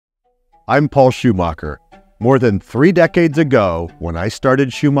I'm Paul Schumacher. More than 3 decades ago, when I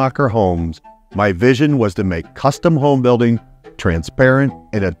started Schumacher Homes, my vision was to make custom home building transparent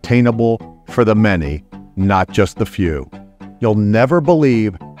and attainable for the many, not just the few. You'll never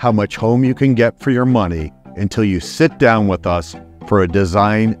believe how much home you can get for your money until you sit down with us for a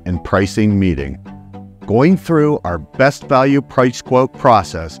design and pricing meeting. Going through our best value price quote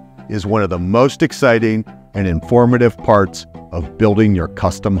process is one of the most exciting and informative parts of building your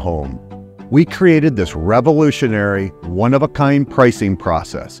custom home. We created this revolutionary, one-of-a-kind pricing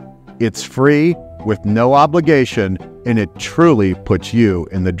process. It's free with no obligation, and it truly puts you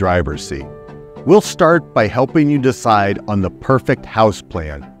in the driver's seat. We'll start by helping you decide on the perfect house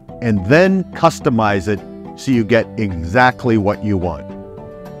plan and then customize it so you get exactly what you want.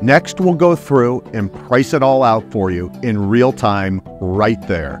 Next, we'll go through and price it all out for you in real time right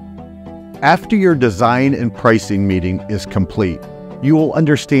there. After your design and pricing meeting is complete, you will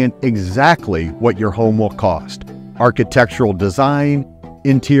understand exactly what your home will cost: architectural design,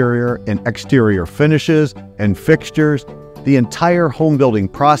 interior and exterior finishes and fixtures, the entire home building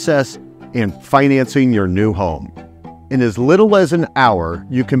process, and financing your new home. In as little as an hour,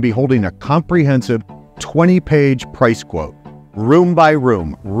 you can be holding a comprehensive 20-page price quote, room by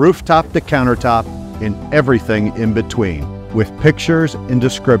room, rooftop to countertop, and everything in between, with pictures and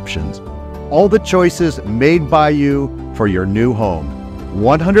descriptions. All the choices made by you for your new home.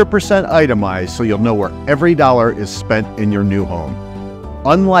 100% itemized so you'll know where every dollar is spent in your new home.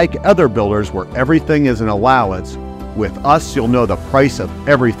 Unlike other builders where everything is an allowance, with us you'll know the price of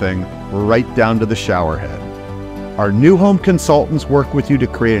everything right down to the shower head. Our new home consultants work with you to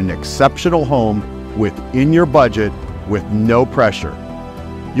create an exceptional home within your budget with no pressure.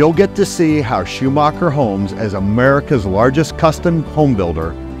 You'll get to see how Schumacher Homes, as America's largest custom home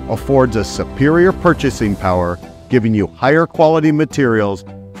builder, affords a superior purchasing power, giving you higher quality materials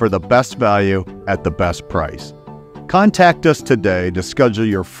for the best value at the best price. Contact us today to schedule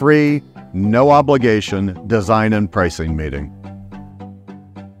your free, no obligation design and pricing meeting.